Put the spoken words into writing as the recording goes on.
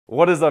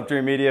What is up,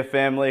 Dreamedia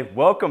family?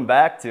 Welcome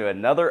back to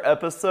another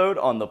episode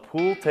on the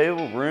pool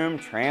table room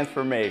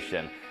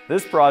transformation.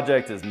 This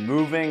project is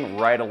moving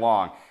right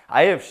along.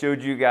 I have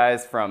showed you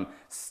guys from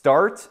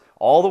start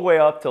all the way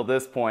up till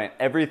this point,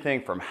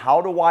 everything from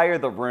how to wire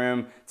the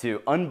room to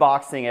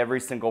unboxing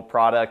every single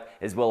product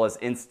as well as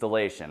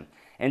installation.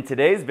 In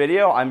today's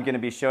video, I'm going to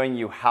be showing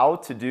you how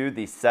to do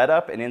the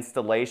setup and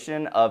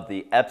installation of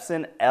the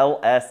Epson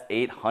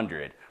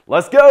LS800.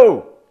 Let's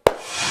go!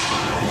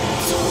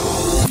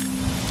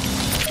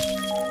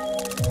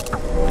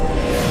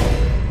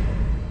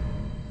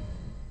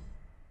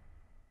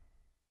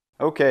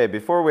 Okay,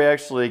 before we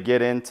actually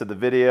get into the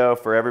video,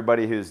 for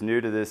everybody who's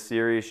new to this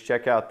series,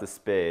 check out the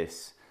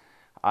space.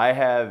 I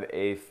have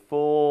a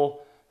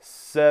full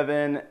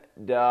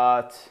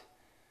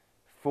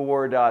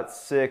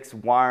 7.4.6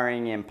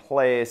 wiring in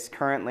place.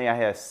 Currently, I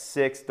have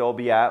 6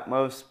 Dolby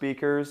Atmos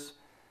speakers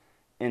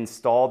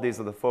installed. These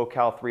are the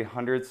Focal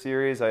 300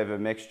 series. I have a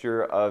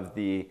mixture of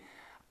the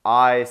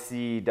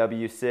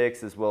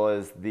ICW6 as well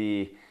as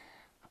the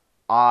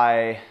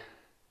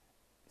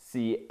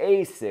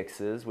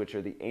CA6s, which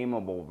are the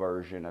aimable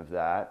version of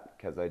that,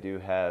 because I do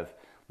have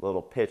a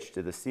little pitch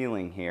to the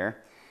ceiling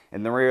here.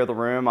 In the rear of the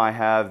room, I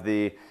have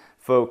the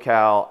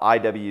Focal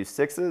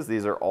IW6s.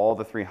 These are all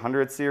the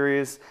 300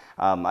 series.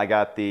 I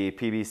got the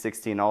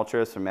PB16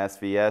 Ultras from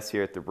SVS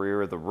here at the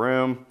rear of the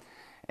room.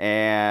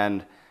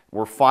 And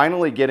we're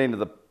finally getting to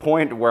the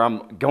point where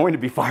I'm going to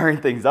be firing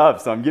things up,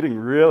 so I'm getting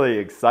really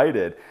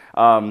excited.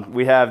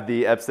 We have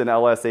the Epson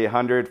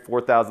LS800,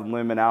 4,000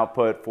 lumen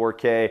output,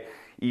 4K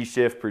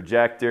E-Shift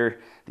projector,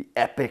 the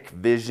Epic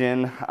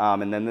Vision,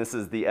 and then this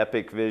is the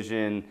Epic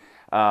Vision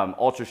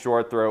ultra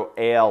short throw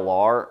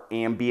ALR,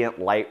 ambient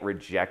light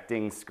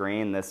rejecting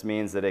screen. This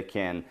means that it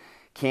can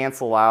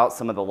cancel out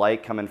some of the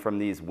light coming from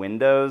these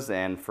windows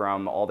and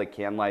from all the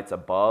can lights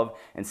above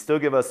and still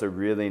give us a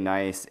really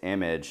nice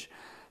image.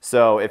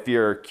 So if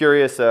you're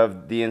curious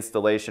of the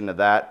installation of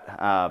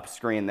that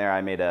screen there,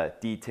 I made a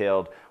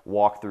detailed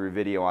walkthrough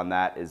video on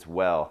that as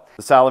well.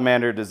 The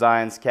Salamander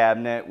Designs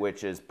cabinet,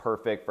 which is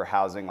perfect for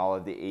housing all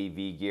of the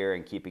AV gear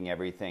and keeping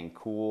everything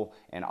cool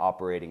and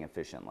operating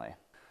efficiently.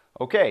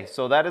 Okay,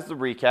 so that is the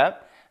recap.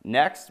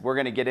 Next, we're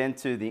going to get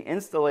into the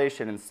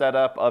installation and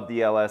setup of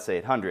the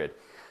LS800.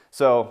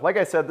 So, like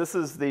I said, this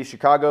is the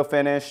Chicago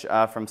finish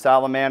from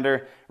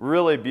Salamander.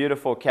 Really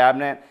beautiful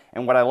cabinet.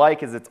 And what I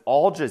like is it's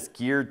all just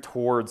geared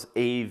towards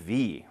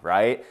AV,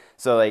 right?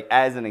 So, like,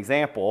 as an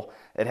example,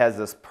 it has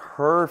this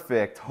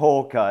perfect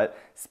hole cut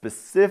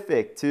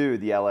specific to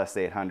the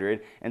LS800.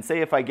 And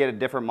say if I get a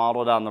different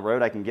model down the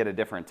road, I can get a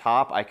different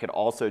top. I could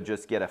also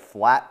just get a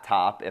flat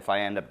top if I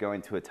end up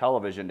going to a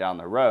television down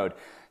the road.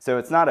 So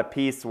it's not a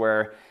piece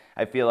where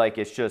I feel like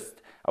it's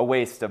just a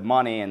waste of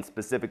money and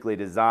specifically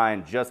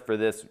designed just for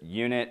this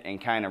unit and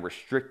kind of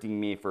restricting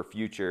me for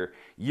future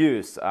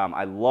use.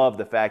 I love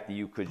the fact that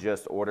you could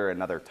just order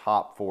another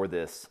top for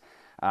this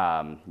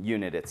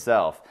unit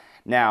itself.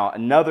 Now,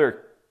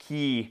 another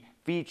key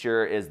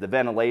feature is the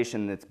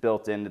ventilation that's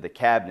built into the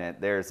cabinet.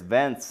 There's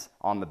vents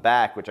on the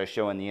back, which I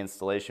show in the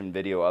installation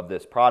video of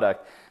this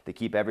product, to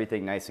keep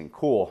everything nice and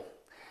cool.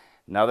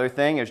 Another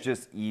thing is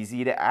just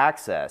easy to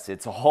access.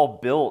 It's all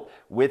built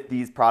with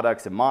these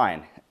products in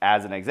mind.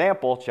 As an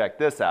example, check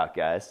this out,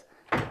 guys.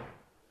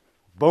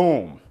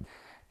 Boom.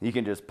 You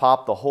can just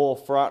pop the whole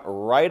front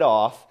right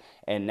off,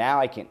 and now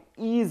I can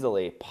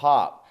easily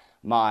pop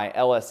my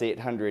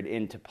LS800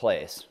 into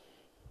place.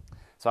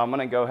 So I'm going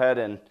to go ahead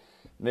and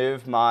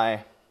move my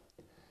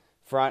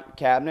front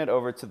cabinet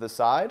over to the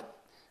side,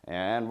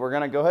 and we're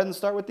going to go ahead and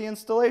start with the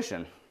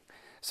installation.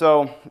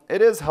 So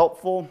it is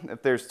helpful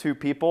if there's 2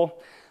 people.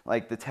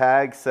 Like the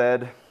tag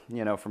said,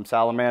 you know, from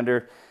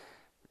Salamander,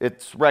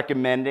 it's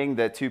recommending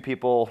that 2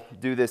 people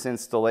do this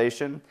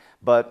installation,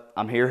 but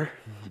I'm here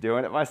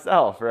doing it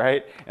myself,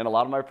 right? And a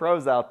lot of my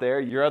pros out there,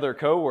 your other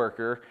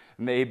coworker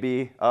may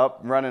be up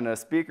running a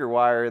speaker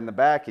wire in the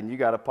back and you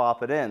got to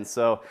pop it in.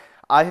 So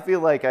I feel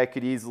like I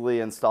could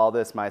easily install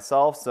this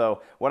myself.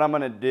 So what I'm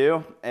going to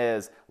do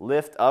is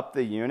lift up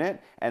the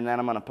unit, and then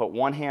I'm going to put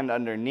one hand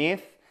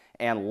underneath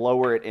and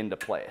lower it into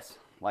place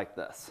like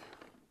this.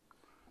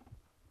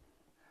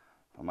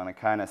 I'm going to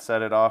kind of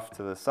set it off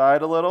to the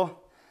side a little,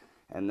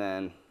 and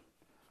then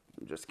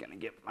I'm just going to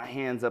get my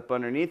hands up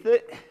underneath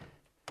it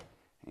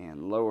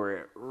and lower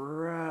it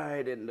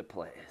right into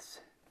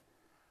place.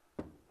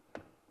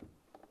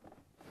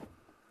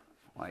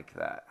 Like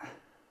that.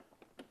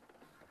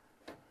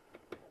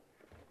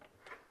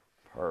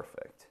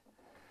 Perfect.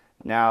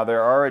 Now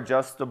there are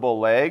adjustable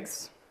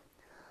legs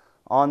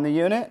on the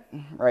unit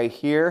right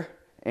here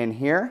and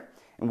here,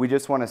 and we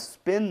just want to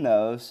spin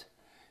those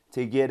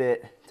to get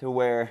it to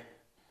where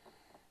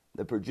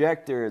the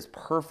projector is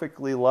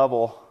perfectly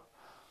level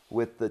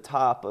with the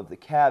top of the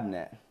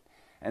cabinet.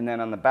 And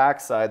then on the back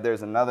side,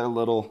 there's another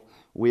little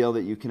wheel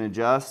that you can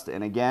adjust.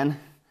 And again,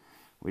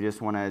 we just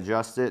want to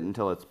adjust it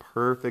until it's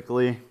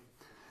perfectly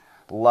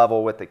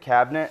level with the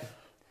cabinet,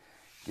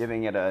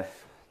 giving it a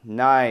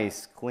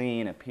nice,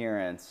 clean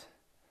appearance,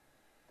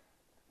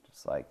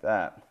 just like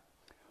that.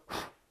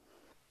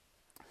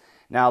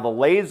 Now the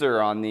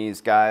laser on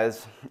these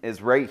guys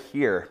is right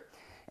here,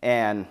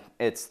 and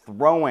it's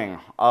throwing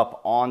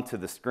up onto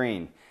the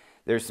screen.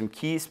 There's some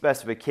key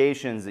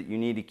specifications that you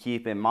need to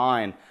keep in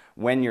mind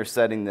when you're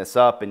setting this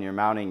up and you're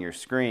mounting your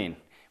screen,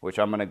 which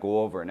I'm gonna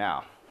go over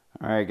now.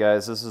 All right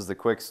guys, this is the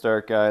quick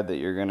start guide that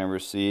you're gonna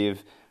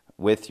receive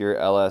with your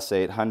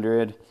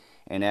LS800.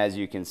 And as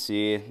you can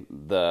see,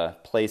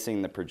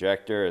 placing the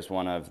projector is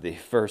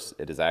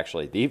it is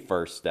actually the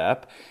first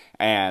step.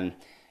 And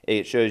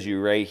it shows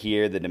you right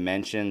here the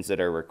dimensions that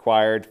are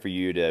required for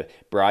you to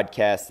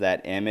broadcast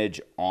that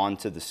image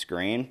onto the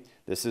screen.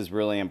 This is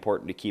really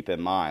important to keep in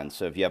mind.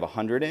 So if you have a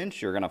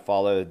 100-inch, you're gonna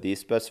follow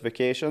these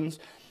specifications.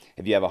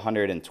 If you have a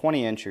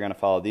 120-inch, you're gonna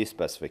follow these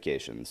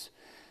specifications.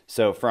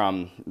 So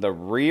from the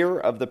rear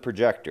of the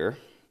projector,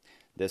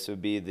 this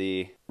would be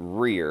the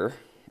rear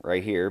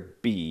right here,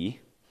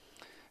 B.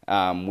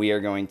 We are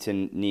going to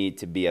need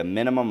to be a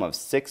minimum of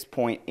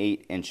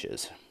 6.8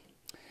 inches.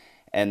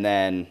 And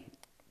then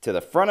to the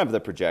front of the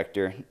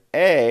projector,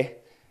 A,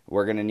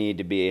 we're going to need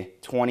to be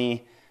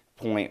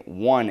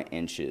 20.1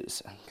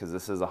 inches because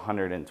this is a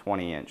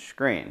 120-inch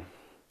screen.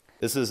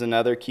 This is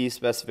another key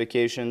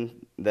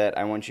specification that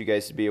I want you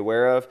guys to be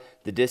aware of.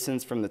 The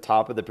distance from the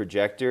top of the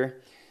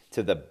projector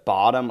to the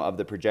bottom of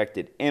the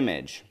projected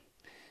image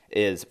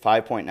is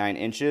 5.9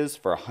 inches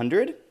for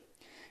 100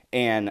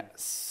 and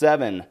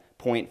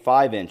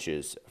 7.5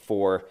 inches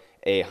for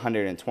a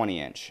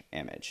 120-inch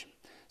image.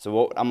 So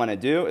what I'm going to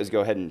do is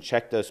go ahead and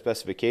check those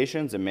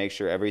specifications and make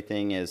sure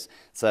everything is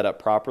set up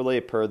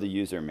properly per the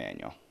user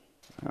manual.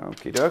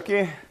 Okie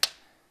dokie.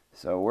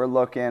 So we're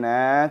looking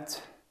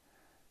at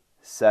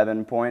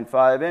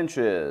 7.5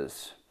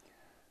 inches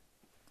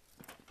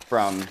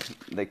from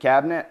the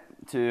cabinet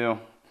to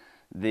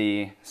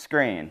the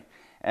screen.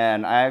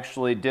 And I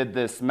actually did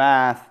this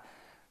math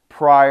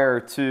prior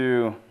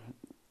to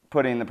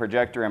putting the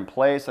projector in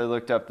place. I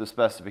looked up the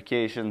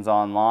specifications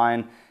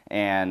online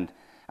and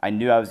I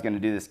knew I was going to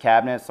do this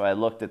cabinet, so I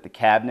looked at the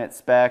cabinet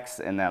specs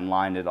and then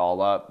lined it all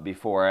up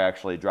before I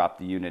actually dropped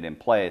the unit in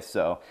place.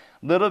 So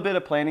a little bit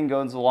of planning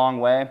goes a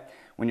long way.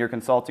 When you're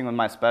consulting with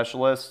my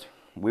specialist,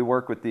 we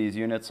work with these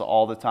units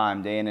all the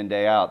time, day in and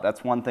day out.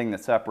 That's one thing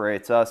that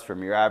separates us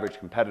from your average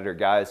competitor,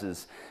 guys,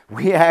 is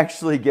we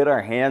actually get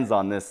our hands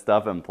on this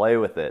stuff and play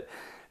with it.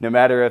 No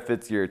matter if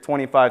it's your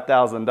 $25,000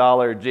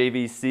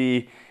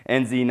 JVC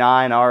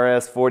NZ9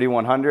 RS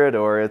 4100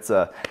 or it's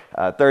a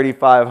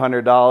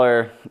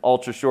 $3,500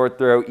 ultra short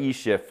throw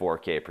E-Shift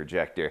 4K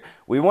projector.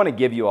 We want to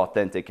give you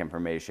authentic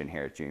information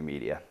here at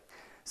Dreamedia.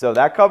 So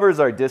that covers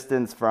our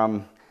distance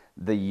from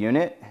the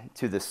unit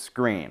to the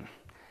screen.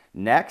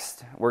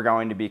 Next, we're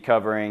going to be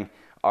covering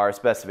our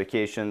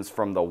specifications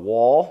from the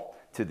wall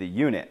to the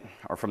unit,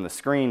 or from the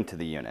screen to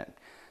the unit.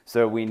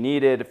 So we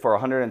needed, for a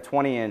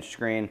 120-inch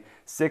screen,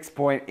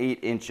 6.8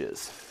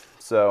 inches.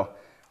 So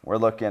we're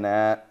looking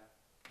at,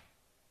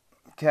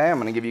 okay, I'm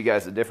gonna give you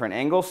guys a different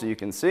angle so you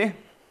can see.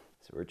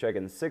 So we're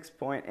checking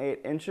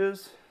 6.8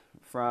 inches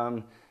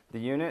from the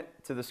unit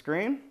to the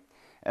screen.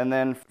 And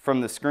then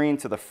from the screen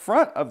to the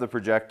front of the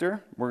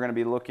projector, we're gonna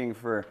be looking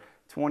for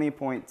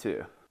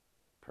 20.2.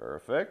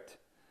 Perfect.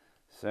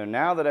 So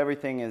now that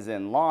everything is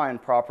in line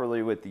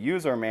properly with the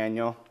user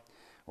manual,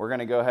 we're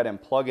gonna go ahead and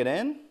plug it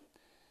in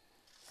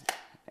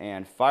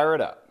and fire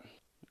it up.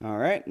 All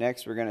right,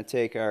 next we're gonna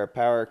take our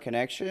power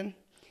connection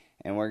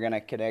and we're gonna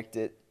connect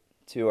it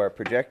to our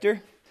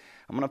projector.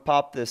 I'm gonna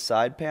pop this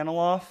side panel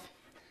off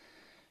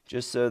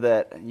just so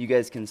that you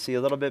guys can see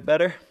a little bit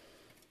better.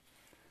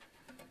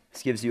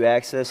 This gives you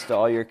access to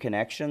all your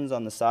connections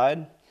on the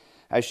side.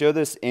 I show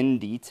this in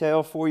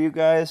detail for you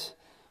guys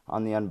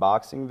on the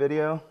unboxing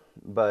video,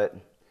 but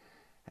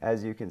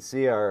as you can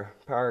see, our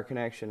power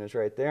connection is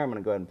right there. I'm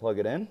gonna go ahead and plug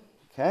it in.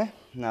 Okay,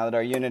 now that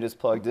our unit is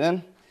plugged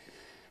in,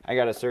 I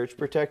got a surge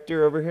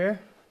protector over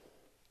here,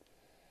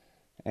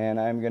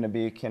 and I'm gonna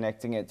be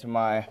connecting it to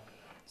my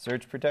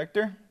surge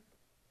protector,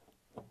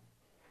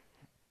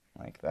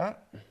 like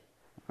that.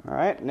 All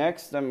right,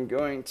 next I'm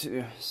going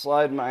to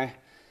slide my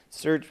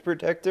surge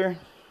protector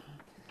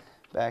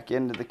back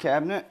into the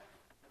cabinet.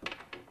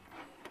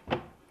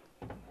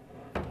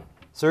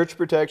 Surge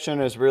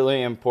protection is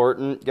really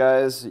important,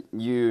 guys.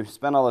 You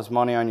spend all this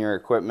money on your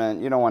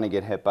equipment. You don't want to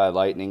get hit by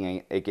lightning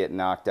and it get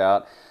knocked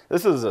out.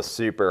 This is a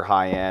super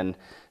high-end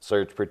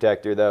surge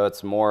protector, though.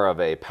 It's more of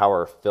a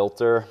power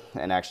filter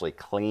and actually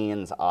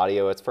cleans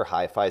audio. It's for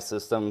hi-fi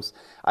systems.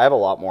 I have a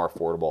lot more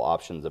affordable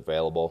options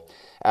available.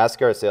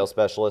 Ask our sales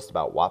specialist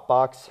about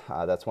Wattbox.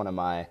 That's one of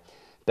my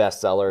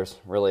best sellers,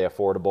 really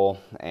affordable,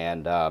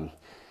 and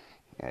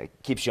it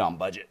keeps you on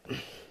budget.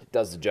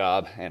 Does the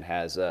job and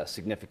has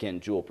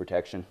significant joule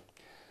protection.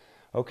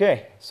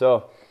 Okay,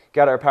 so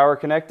got our power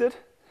connected.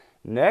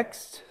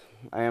 Next,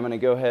 I am going to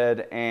go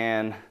ahead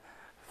and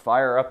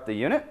fire up the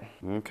unit.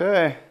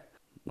 Okay,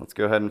 let's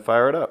go ahead and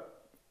fire it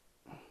up.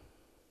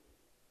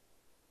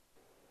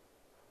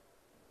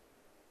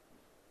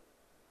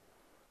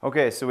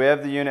 Okay, so we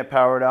have the unit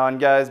powered on,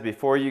 guys.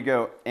 Before you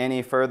go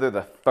any further,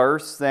 the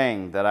first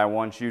thing that I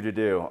want you to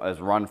do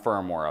is run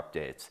firmware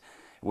updates.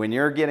 When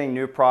you're getting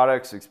new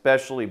products,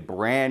 especially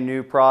brand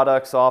new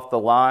products off the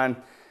line,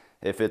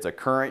 if it's a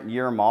current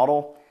year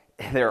model,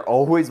 they're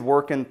always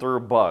working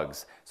through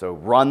bugs. So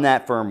run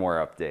that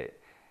firmware update.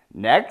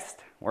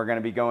 Next, we're going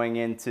to be going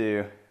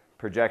into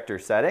projector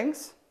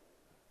settings.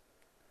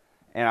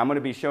 And I'm going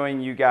to be showing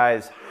you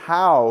guys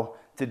how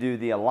to do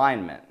the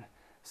alignment.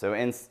 So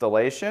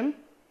installation.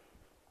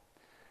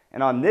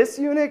 And on this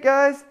unit,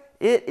 guys,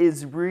 it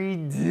is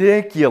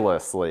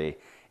ridiculously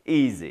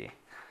easy.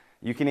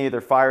 You can either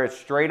fire it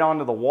straight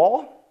onto the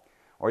wall,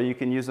 or you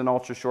can use an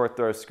ultra short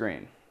throw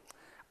screen.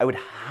 I would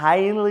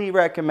highly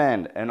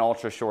recommend an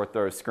ultra short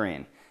throw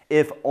screen,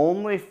 if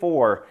only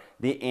for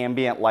the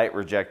ambient light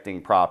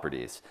rejecting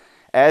properties.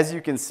 As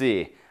you can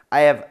see, I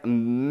have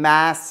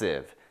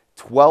massive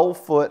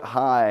 12-foot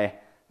high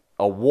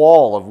a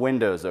wall of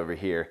windows over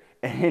here,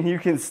 and you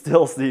can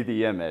still see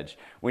the image.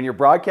 When you're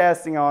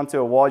broadcasting onto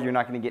a wall, you're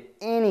not going to get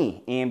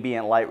any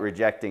ambient light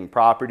rejecting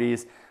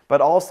properties,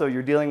 but also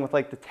you're dealing with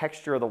like the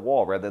texture of the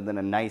wall rather than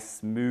a nice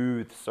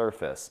smooth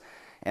surface.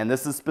 And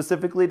this is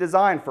specifically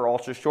designed for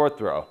ultra short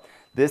throw.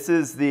 This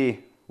is the,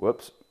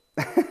 whoops.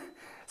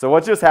 So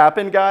what just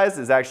happened, guys,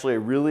 is actually a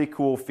really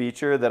cool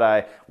feature that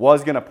I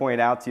was going to point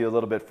out to you a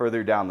little bit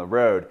further down the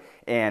road,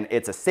 and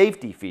it's a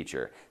safety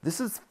feature. This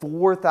is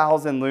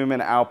 4,000 lumen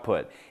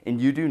output,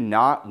 and you do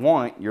not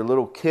want your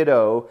little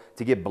kiddo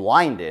to get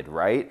blinded,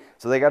 right?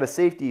 So they got a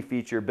safety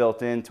feature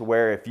built in to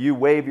where if you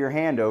wave your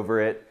hand over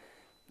it,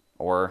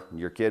 or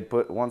your kid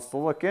wants to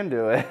look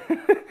into it,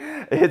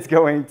 it's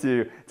going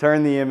to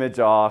turn the image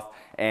off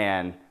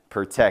and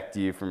protect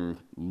you from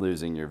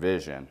losing your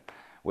vision,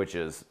 which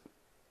is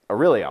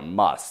really a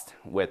must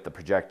with the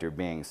projector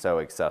being so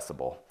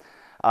accessible.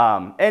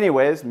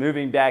 Anyways,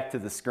 moving back to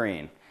the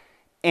screen.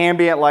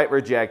 Ambient light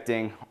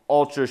rejecting,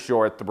 ultra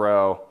short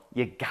throw,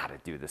 you gotta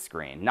do the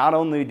screen. Not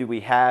only do we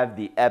have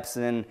the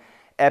Epson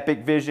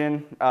Epic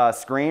Vision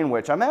screen,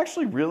 which I'm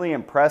actually really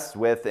impressed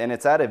with, and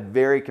it's at a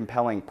very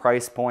compelling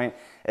price point,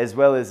 as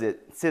well as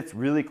it sits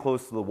really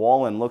close to the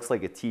wall and looks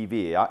like a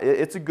TV.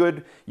 It's a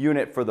good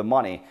unit for the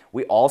money.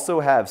 We also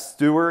have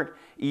Stewart,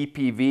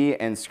 EPV,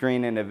 and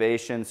Screen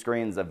Innovation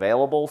screens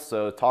available,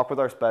 so talk with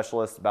our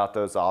specialists about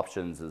those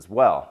options as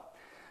well.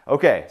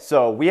 Okay,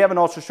 so we have an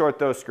ultra short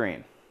throw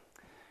screen.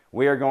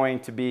 We are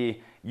going to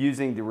be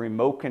using the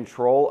remote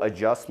control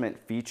adjustment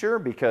feature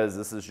because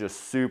this is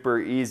just super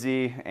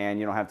easy and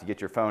you don't have to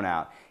get your phone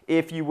out.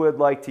 If you would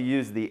like to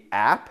use the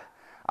app,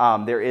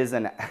 there is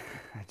an, I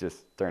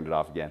just turned it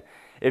off again.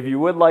 If you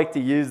would like to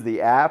use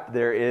the app,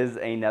 there is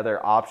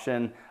another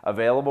option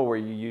available where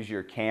you use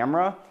your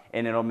camera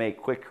and it'll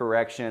make quick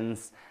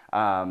corrections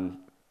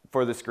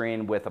for the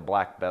screen with a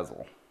black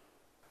bezel.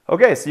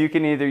 Okay, so you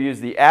can either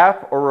use the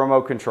app or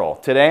remote control.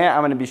 Today,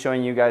 I'm gonna be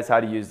showing you guys how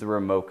to use the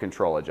remote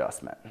control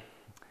adjustment.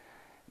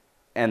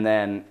 And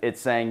then it's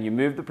saying you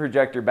move the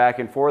projector back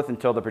and forth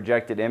until the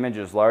projected image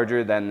is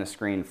larger than the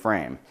screen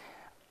frame.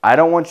 I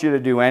don't want you to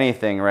do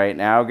anything right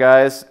now,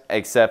 guys,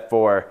 except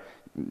for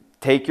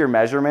take your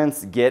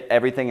measurements, get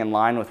everything in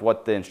line with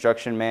what the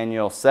instruction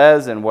manual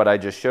says and what I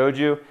just showed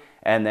you,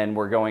 and then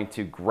we're going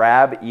to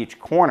grab each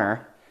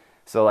corner.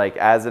 So like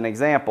as an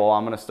example,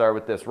 I'm gonna start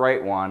with this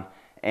right one,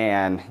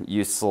 and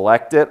you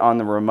select it on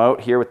the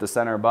remote here with the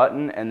center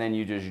button, and then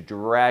you just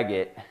drag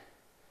it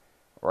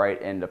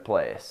right into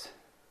place.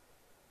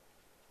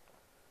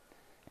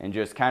 And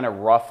just kind of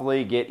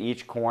roughly get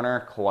each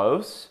corner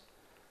close,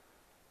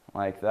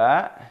 like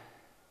that.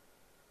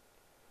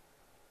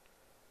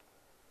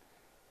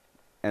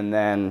 And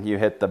then you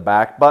hit the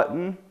back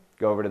button,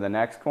 go over to the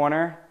next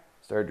corner,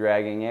 start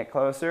dragging it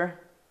closer.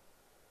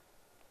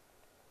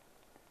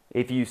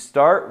 If you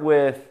start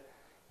with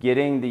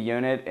getting the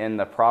unit in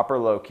the proper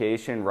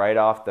location right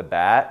off the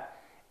bat,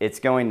 it's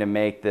going to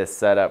make this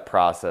setup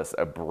process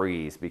a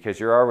breeze because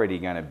you're already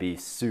going to be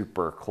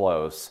super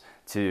close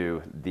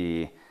to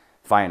the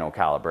final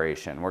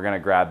calibration. We're going to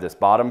grab this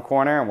bottom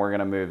corner and we're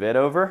going to move it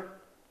over.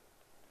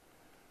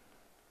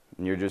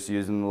 And you're just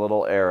using the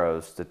little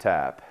arrows to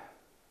tap.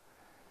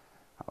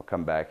 I'll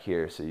come back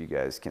here so you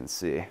guys can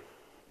see.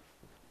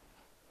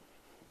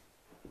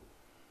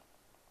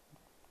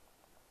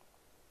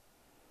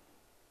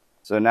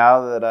 So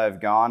now that I've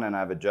gone and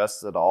I've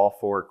adjusted all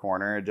 4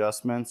 corner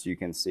adjustments, you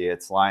can see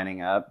it's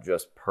lining up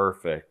just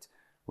perfect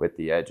with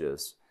the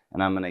edges.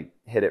 And I'm going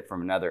to hit it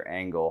from another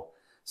angle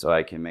so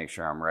I can make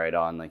sure I'm right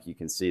on. Like you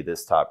can see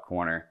this top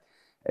corner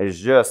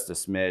is just a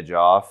smidge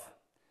off.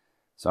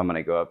 So I'm going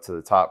to go up to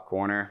the top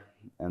corner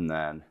and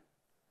then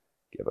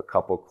give a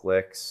couple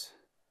clicks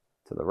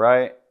to the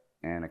right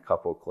and a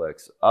couple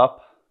clicks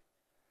up.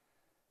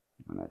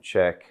 I'm going to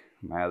check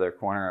my other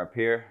corner up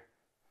here.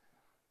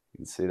 You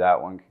can see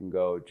that one can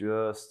go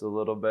just a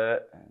little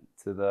bit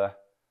to the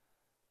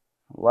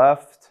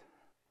left.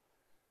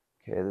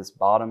 Okay, this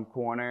bottom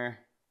corner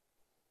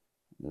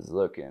is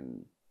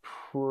looking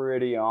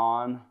pretty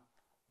on.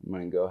 I'm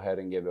going to go ahead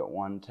and give it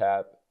one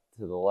tap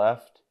to the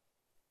left.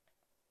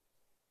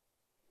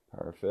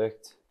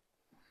 Perfect.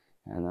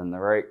 And then the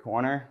right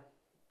corner.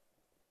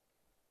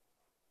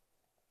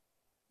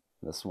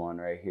 This one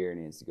right here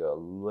needs to go a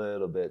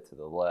little bit to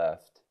the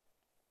left.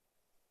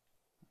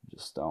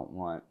 Just don't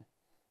want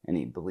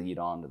any bleed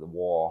onto the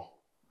wall.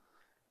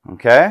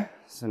 Okay,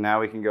 so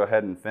now we can go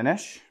ahead and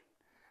finish.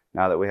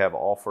 Now that we have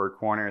all 4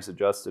 corners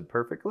adjusted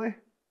perfectly.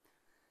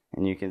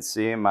 And you can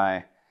see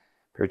my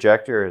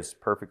projector is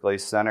perfectly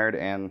centered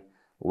and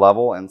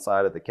level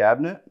inside of the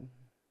cabinet.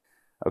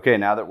 Okay,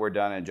 now that we're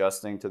done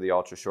adjusting to the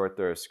ultra short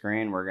throw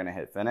screen, we're gonna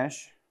hit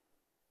finish.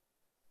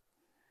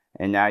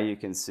 And now you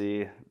can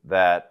see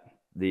that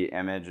the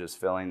image is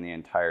filling the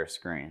entire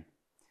screen.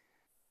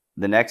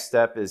 The next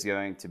step is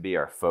going to be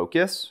our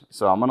focus.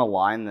 So I'm gonna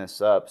line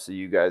this up so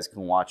you guys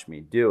can watch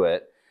me do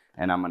it.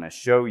 And I'm gonna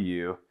show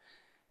you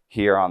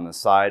here on the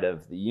side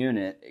of the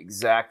unit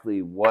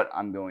exactly what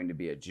I'm going to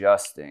be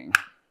adjusting.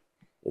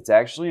 It's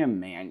actually a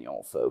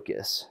manual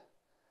focus.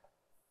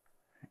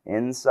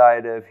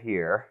 Inside of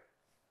here,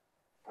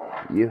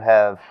 you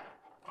have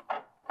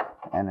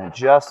an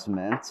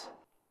adjustment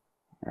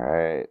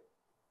right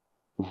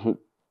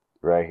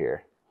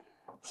here.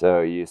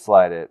 So you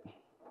slide it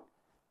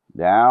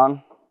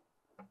down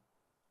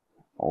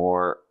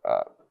or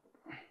up.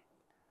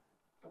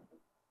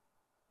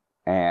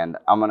 And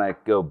I'm gonna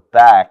go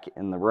back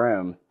in the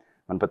room.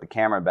 I'm gonna put the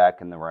camera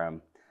back in the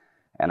room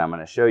and I'm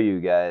gonna show you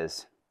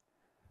guys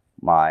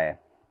my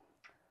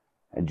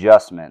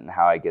adjustment and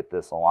how I get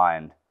this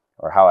aligned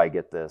or how I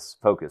get this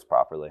focused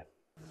properly.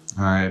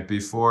 All right,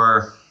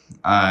 before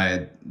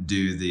I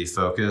do the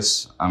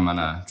focus, I'm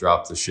gonna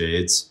drop the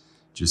shades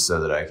just so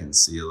that I can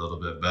see a little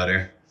bit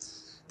better.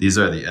 These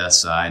are the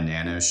SI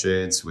Nano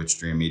shades, which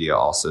Dreamedia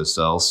also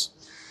sells.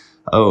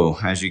 Oh,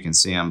 as you can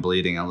see, I'm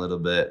bleeding a little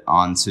bit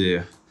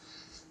onto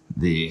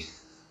the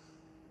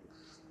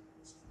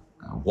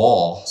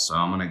wall. So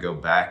I'm gonna go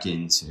back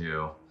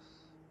into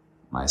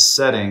my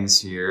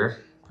settings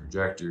here,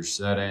 projector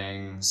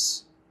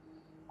settings,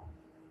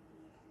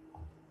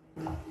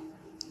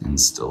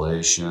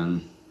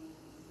 installation,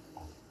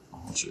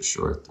 ultra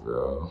short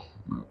throw,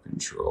 remote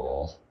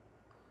control.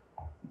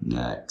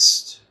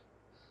 Next.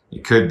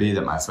 It could be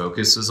that my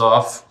focus is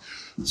off.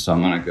 So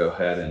I'm gonna go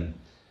ahead and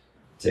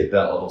take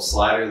that little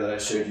slider that I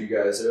showed you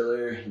guys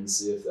earlier and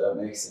see if that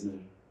makes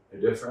a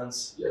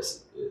difference.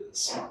 Yes, it is.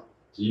 So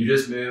you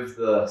just move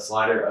the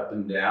slider up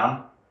and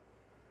down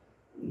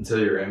until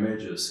your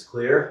image is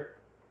clear.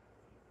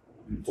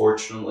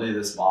 Unfortunately,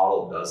 this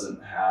model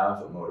doesn't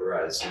have a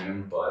motorized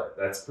zoom, but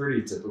that's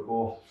pretty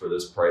typical for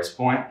this price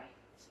point.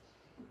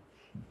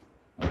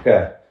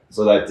 Okay,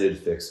 so that did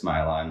fix my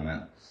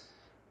alignment.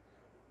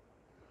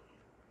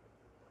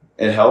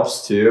 It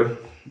helps too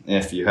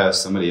if you have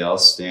somebody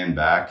else stand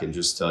back and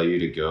just tell you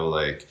to go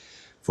like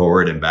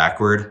forward and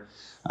backward.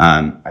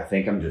 I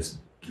think I'm just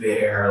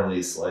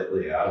barely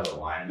slightly out of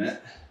alignment,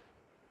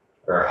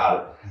 or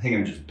I think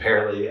I'm just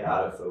barely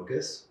out of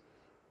focus.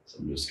 So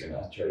I'm just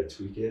gonna try to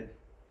tweak it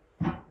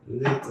a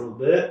little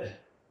bit.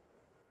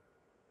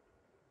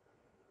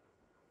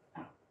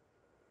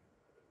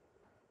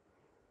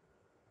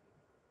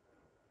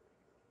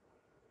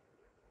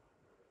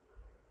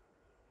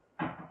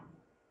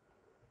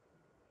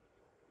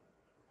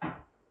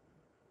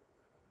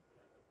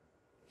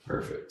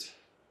 Perfect.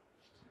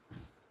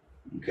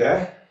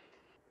 Okay,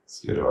 let's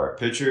go to our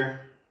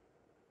picture.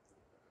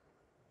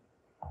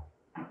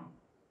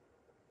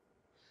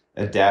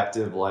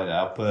 Adaptive light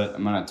output,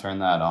 I'm gonna turn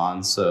that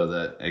on so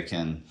that it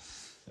can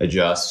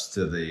adjust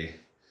to the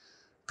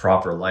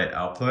proper light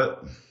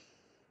output.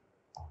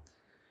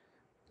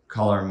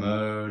 Color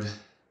mode,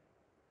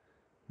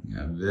 we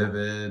have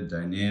vivid,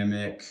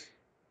 dynamic.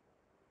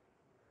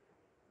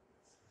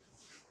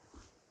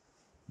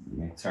 Let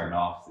me turn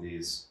off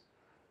these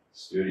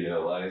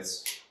studio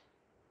lights.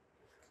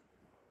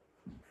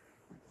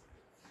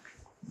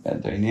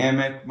 Got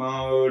dynamic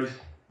mode,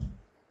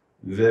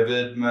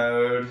 vivid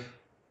mode.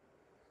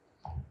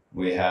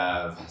 We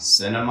have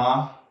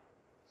cinema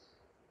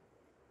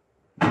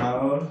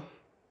mode.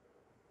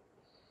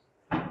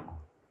 And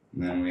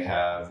then we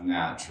have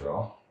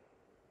natural.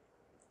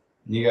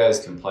 You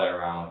guys can play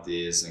around with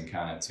these and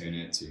kind of tune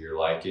it to your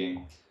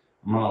liking.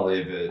 I'm gonna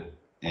leave it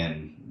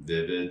in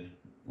vivid,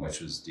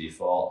 which was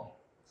default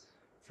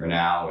for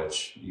now,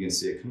 which you can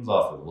see it comes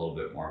off with a little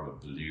bit more of a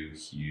blue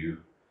hue.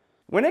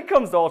 When it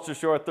comes to ultra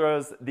short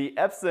throws, the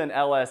Epson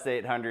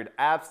LS800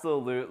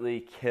 absolutely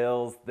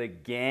kills the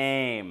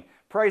game.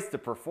 Price to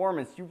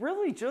performance, you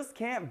really just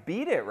can't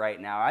beat it right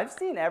now. I've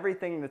seen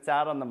everything that's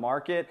out on the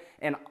market,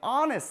 and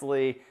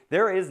honestly,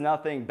 there is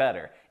nothing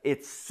better.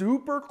 It's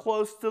super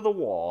close to the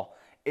wall,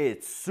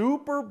 it's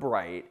super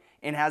bright,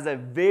 and has a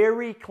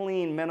very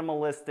clean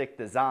minimalistic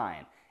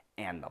design,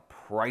 and the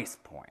price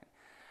point.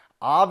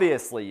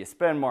 Obviously, you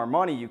spend more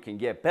money, you can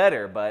get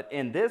better, but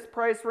in this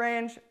price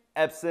range,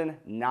 Epson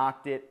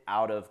knocked it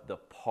out of the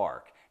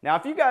park. Now,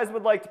 if you guys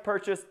would like to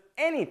purchase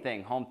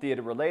anything home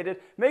theater related,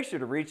 make sure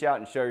to reach out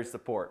and show your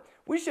support.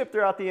 We ship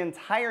throughout the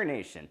entire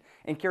nation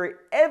and carry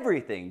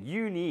everything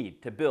you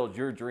need to build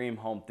your dream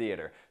home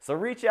theater. So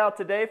reach out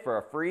today for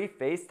a free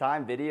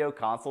FaceTime video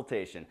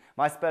consultation.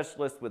 My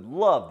specialist would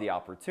love the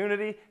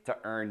opportunity to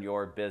earn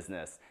your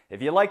business.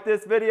 If you like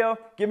this video,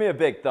 give me a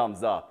big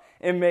thumbs up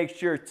and make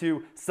sure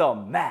to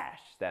smash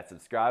that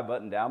subscribe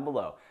button down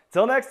below.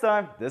 Till next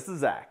time, this is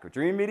Zach with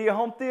Dreamedia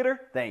Home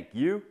Theater. Thank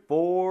you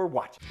for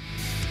watching.